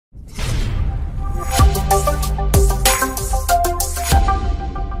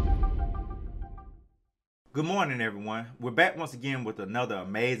Good morning, everyone. We're back once again with another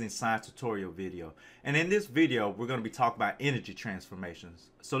amazing science tutorial video. And in this video, we're going to be talking about energy transformations.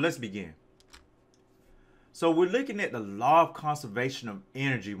 So let's begin. So we're looking at the law of conservation of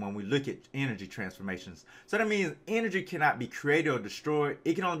energy when we look at energy transformations. So that means energy cannot be created or destroyed.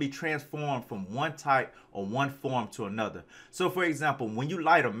 It can only be transformed from one type or one form to another. So for example, when you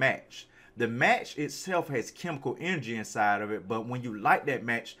light a match, the match itself has chemical energy inside of it, but when you light that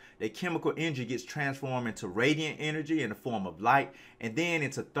match, the chemical energy gets transformed into radiant energy in the form of light, and then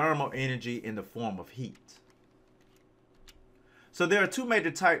into thermal energy in the form of heat. So there are two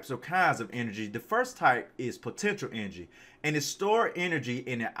major types or kinds of energy. The first type is potential energy, and it stores energy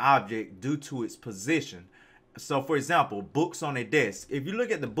in an object due to its position. So for example, books on a desk. If you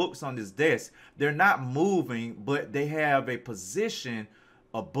look at the books on this desk, they're not moving, but they have a position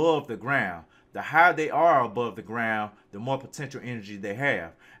above the ground. The higher they are above the ground, the more potential energy they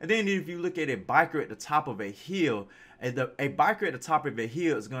have. And then if you look at a biker at the top of a hill, a biker at the top of a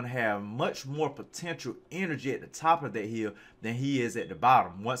hill is going to have much more potential energy at the top of that hill than he is at the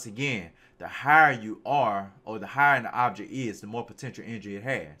bottom. Once again, the higher you are, or the higher the object is, the more potential energy it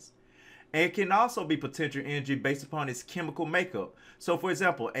has. And it can also be potential energy based upon its chemical makeup. So for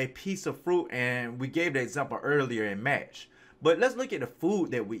example, a piece of fruit, and we gave the example earlier in match. But let's look at the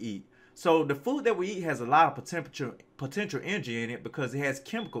food that we eat. So the food that we eat has a lot of potential energy in it because it has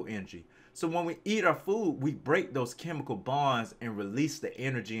chemical energy. So when we eat our food, we break those chemical bonds and release the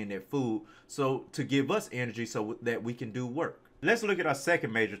energy in that food so to give us energy so that we can do work. Let's look at our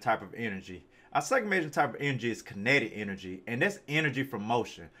second major type of energy. Our second major type of energy is kinetic energy, and that's energy from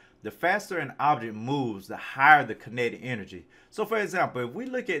motion. The faster an object moves, the higher the kinetic energy. So for example, if we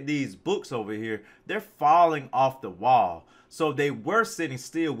look at these books over here, they're falling off the wall. So they were sitting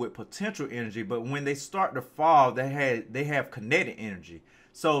still with potential energy, but when they start to fall, they have kinetic energy.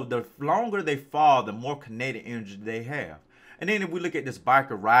 So the longer they fall, the more kinetic energy they have. And then if we look at this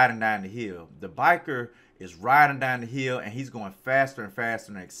biker riding down the hill, the biker is riding down the hill and he's going faster and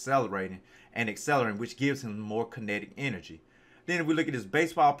faster and accelerating, which gives him more kinetic energy. Then if we look at this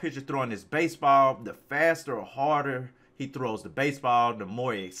baseball pitcher throwing this baseball, the faster or harder he throws the baseball, the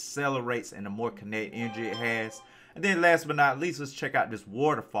more it accelerates and the more kinetic energy it has. And then last but not least, let's check out this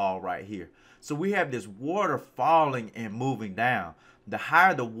waterfall right here. So we have this water falling and moving down. The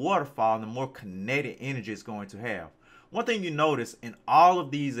higher the waterfall, the more kinetic energy it's going to have. One thing you notice in all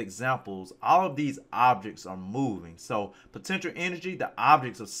of these examples, all of these objects are moving. So potential energy, the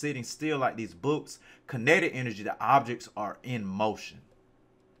objects are sitting still like these books. Kinetic energy, the objects are in motion.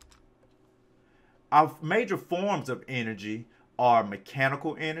 Our major forms of energy are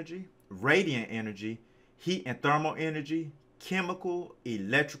mechanical energy, radiant energy, heat and thermal energy, chemical,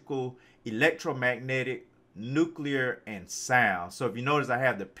 electrical, electromagnetic, nuclear, and sound. So if you notice, I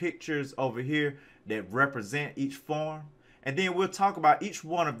have the pictures over here that represent each form. And then we'll talk about each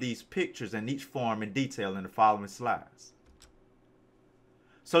one of these pictures and each form in detail in the following slides.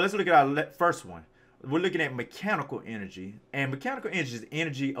 So let's look at our first one. We're looking at mechanical energy, and mechanical energy is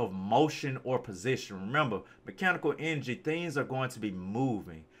energy of motion or position. Remember, mechanical energy, things are going to be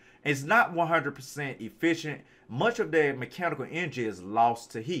moving. It's not 100% efficient. Much of the mechanical energy is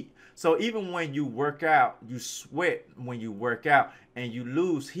lost to heat. So even when you work out, you sweat when you work out, and you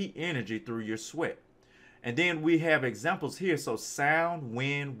lose heat energy through your sweat. And then we have examples here. So sound,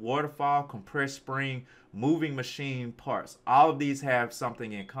 wind, waterfall, compressed spring, moving machine parts. All of these have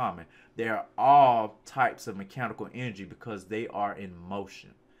something in common. They are all types of mechanical energy because they are in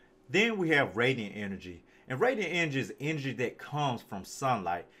motion. Then we have radiant energy. And radiant energy is energy that comes from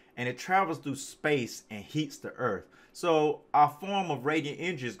sunlight, and it travels through space and heats the earth. So our form of radiant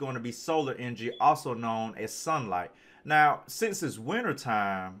energy is going to be solar energy, also known as sunlight. Now, since it's winter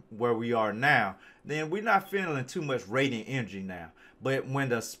time where we are now, then we're not feeling too much radiant energy now. But when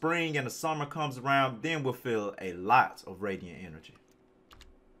the spring and the summer comes around, then we'll feel a lot of radiant energy.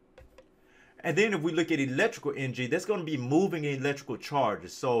 And then if we look at electrical energy, that's going to be moving electrical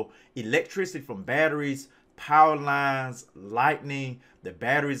charges. So electricity from batteries, power lines, lightning, the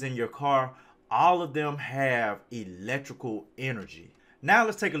batteries in your car, all of them have electrical energy. Now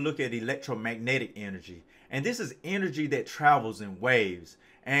let's take a look at electromagnetic energy. And this is energy that travels in waves.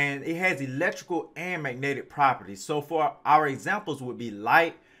 And it has electrical and magnetic properties. So for our examples would be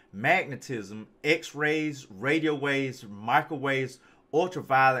light, magnetism, X-rays, radio waves, microwaves,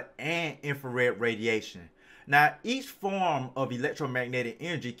 ultraviolet, and infrared radiation. Now, each form of electromagnetic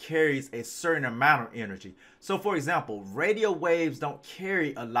energy carries a certain amount of energy. So for example, radio waves don't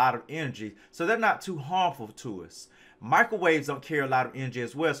carry a lot of energy, so they're not too harmful to us. Microwaves don't carry a lot of energy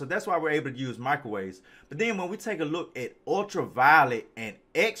as well, so that's why we're able to use microwaves. But then when we take a look at ultraviolet and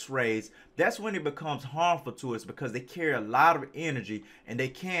X-rays, that's when it becomes harmful to us because they carry a lot of energy and they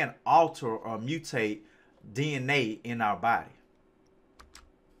can alter or mutate DNA in our body.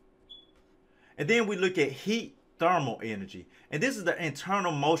 And then we look at heat thermal energy. And this is the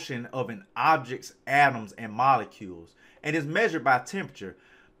internal motion of an object's atoms and molecules. And is measured by temperature.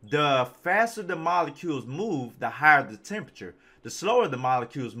 The faster the molecules move, the higher the temperature. The slower the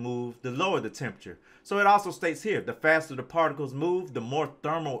molecules move, the lower the temperature. So it also states here, the faster the particles move, the more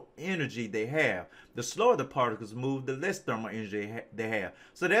thermal energy they have. The slower the particles move, the less thermal energy they have.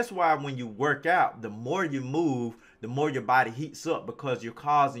 So that's why when you work out, the more you move, the more your body heats up because you're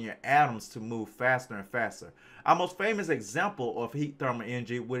causing your atoms to move faster and faster. Our most famous example of heat thermal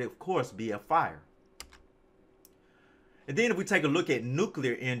energy would, of course, be a fire. And then if we take a look at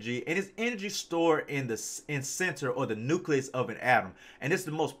nuclear energy, and it's energy stored in the center or the nucleus of an atom. And it's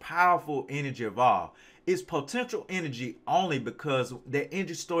the most powerful energy of all. It's potential energy only because the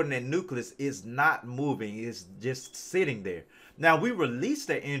energy stored in that nucleus is not moving. It's just sitting there. Now, we release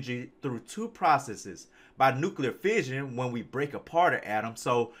that energy through two processes. By nuclear fission, when we break apart an atom.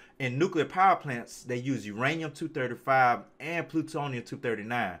 So in nuclear power plants, they use uranium-235 and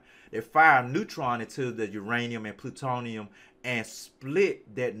plutonium-239. They fire a neutron into the uranium and plutonium and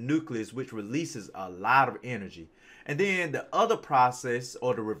split that nucleus, which releases a lot of energy. And then the other process,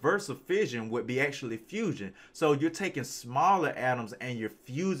 or the reverse of fission, would be actually fusion. So you're taking smaller atoms and you're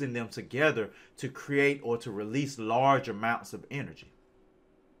fusing them together to create or to release large amounts of energy.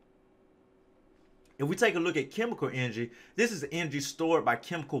 If we take a look at chemical energy, this is energy stored by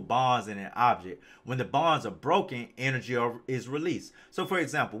chemical bonds in an object. When the bonds are broken, energy is released. So for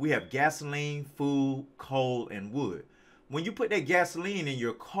example, we have gasoline, food, coal, and wood. When you put that gasoline in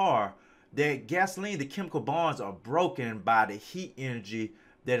your car, that gasoline, the chemical bonds are broken by the heat energy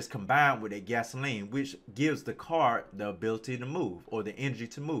that is combined with that gasoline, which gives the car the ability to move, or the energy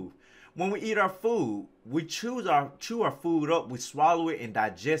to move. When we eat our food, we chew our food up, we swallow it and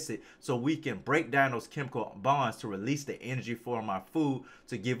digest it so we can break down those chemical bonds to release the energy from our food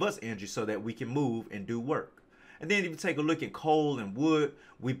to give us energy so that we can move and do work. And then if you take a look at coal and wood,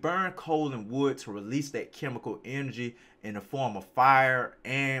 we burn coal and wood to release that chemical energy in the form of fire,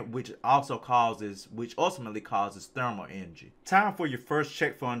 and which ultimately causes thermal energy. Time for your first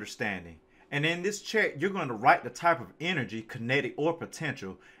check for understanding. And in this check, you're going to write the type of energy, kinetic or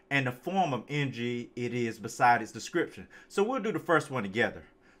potential, and the form of energy it is beside its description. So we'll do the first one together.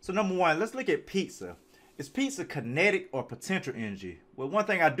 So number one, let's look at pizza. Is pizza kinetic or potential energy? Well, one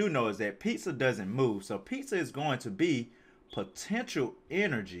thing I do know is that pizza doesn't move. So pizza is going to be potential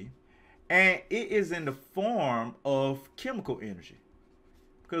energy, and it is in the form of chemical energy.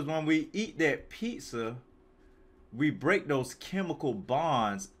 Because when we eat that pizza, we break those chemical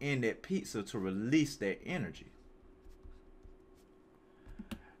bonds in that pizza to release that energy.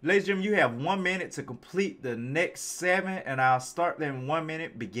 Ladies and gentlemen, you have 1 minute to complete the next 7, and I'll start them in 1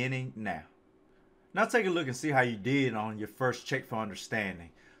 minute beginning now. Now take a look and see how you did on your first check for understanding.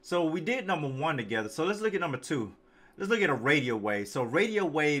 So we did number 1 together. So let's look at number 2. Let's look at a radio wave. So radio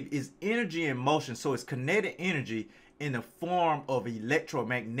wave is energy in motion. So it's kinetic energy in the form of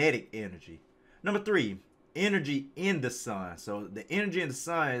electromagnetic energy. Number 3, energy in the sun. So the energy in the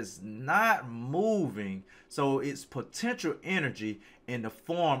sun is not moving. So it's potential energy in the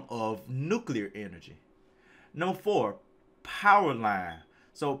form of nuclear energy. Number 4, power line.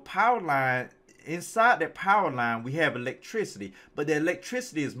 So power line, inside that power line, we have electricity, but the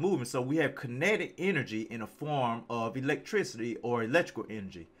electricity is moving. So we have kinetic energy in the form of electricity or electrical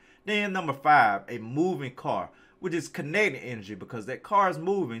energy. Then number 5, a moving car, which is kinetic energy because that car is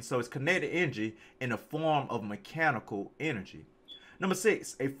moving. So it's kinetic energy in the form of mechanical energy. Number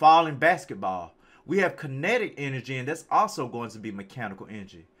 6, a falling basketball. We have kinetic energy, and that's also going to be mechanical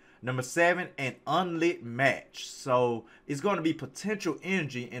energy. Number 7, an unlit match. So it's going to be potential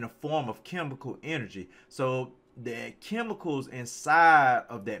energy in the form of chemical energy. So the chemicals inside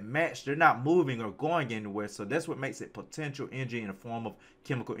of that match, they're not moving or going anywhere. So that's what makes it potential energy in the form of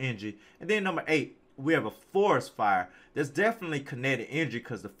chemical energy. And then number 8, we have a forest fire. That's definitely kinetic energy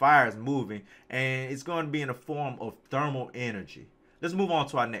because the fire is moving, and it's going to be in the form of thermal energy. Let's move on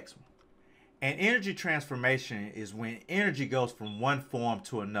to our next one. An energy transformation is when energy goes from one form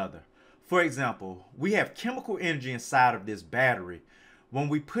to another. For example, we have chemical energy inside of this battery. When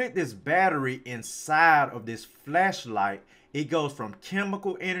we put this battery inside of this flashlight, it goes from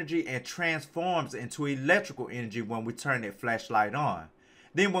chemical energy and transforms into electrical energy when we turn that flashlight on.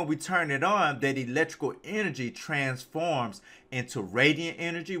 Then when we turn it on, that electrical energy transforms into radiant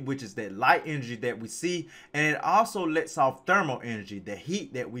energy, which is that light energy that we see. And it also lets off thermal energy, the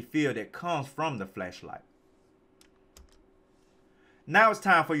heat that we feel that comes from the flashlight. Now it's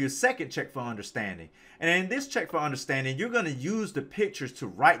time for your second check for understanding. And in this check for understanding, you're going to use the pictures to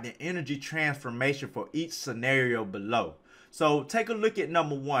write the energy transformation for each scenario below. So take a look at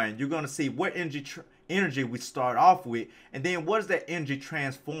number 1. You're going to see what energy we start off with, and then what does that energy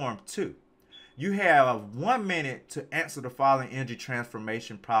transform to. You have 1 minute to answer the following energy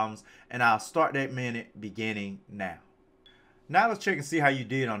transformation problems, and I'll start that minute beginning now. Now let's check and see how you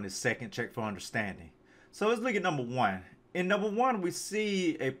did on this second check for understanding. So let's look at number 1. In number 1, we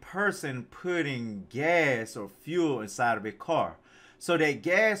see a person putting gas or fuel inside of a car. So that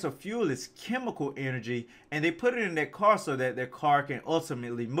gas or fuel is chemical energy, and they put it in their car so that their car can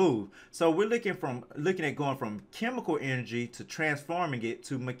ultimately move. So we're looking at going from chemical energy to transforming it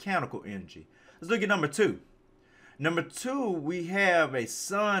to mechanical energy. Let's look at number 2. Number 2, we have a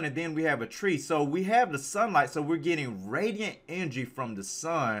sun and then we have a tree. So we have the sunlight, so we're getting radiant energy from the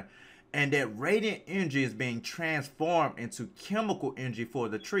sun, and that radiant energy is being transformed into chemical energy for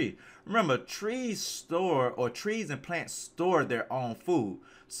the tree. Remember, trees and plants store their own food.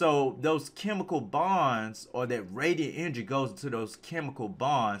 So those chemical bonds, or that radiant energy, goes into those chemical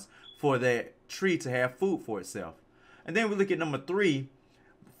bonds for that tree to have food for itself. And then we look at number 3.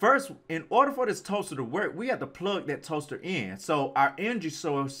 First, in order for this toaster to work, we have to plug that toaster in. So our energy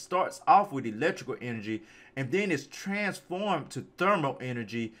source starts off with electrical energy, and then it's transformed to thermal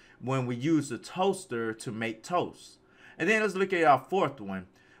energy when we use the toaster to make toast. And then let's look at our fourth one.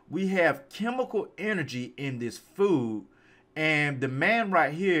 We have chemical energy in this food, and the man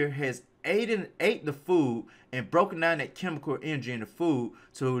right here has ate the food and broken down that chemical energy in the food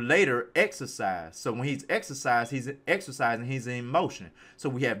to later exercise. So when he's exercising, he's in motion. So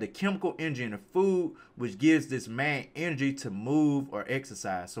we have the chemical energy in the food, which gives this man energy to move or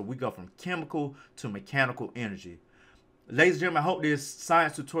exercise. So we go from chemical to mechanical energy. Ladies and gentlemen, I hope this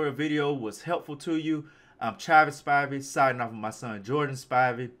science tutorial video was helpful to you. I'm Travis Spivey, signing off with my son Jordan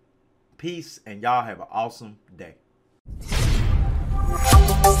Spivey. Peace, and y'all have an awesome day.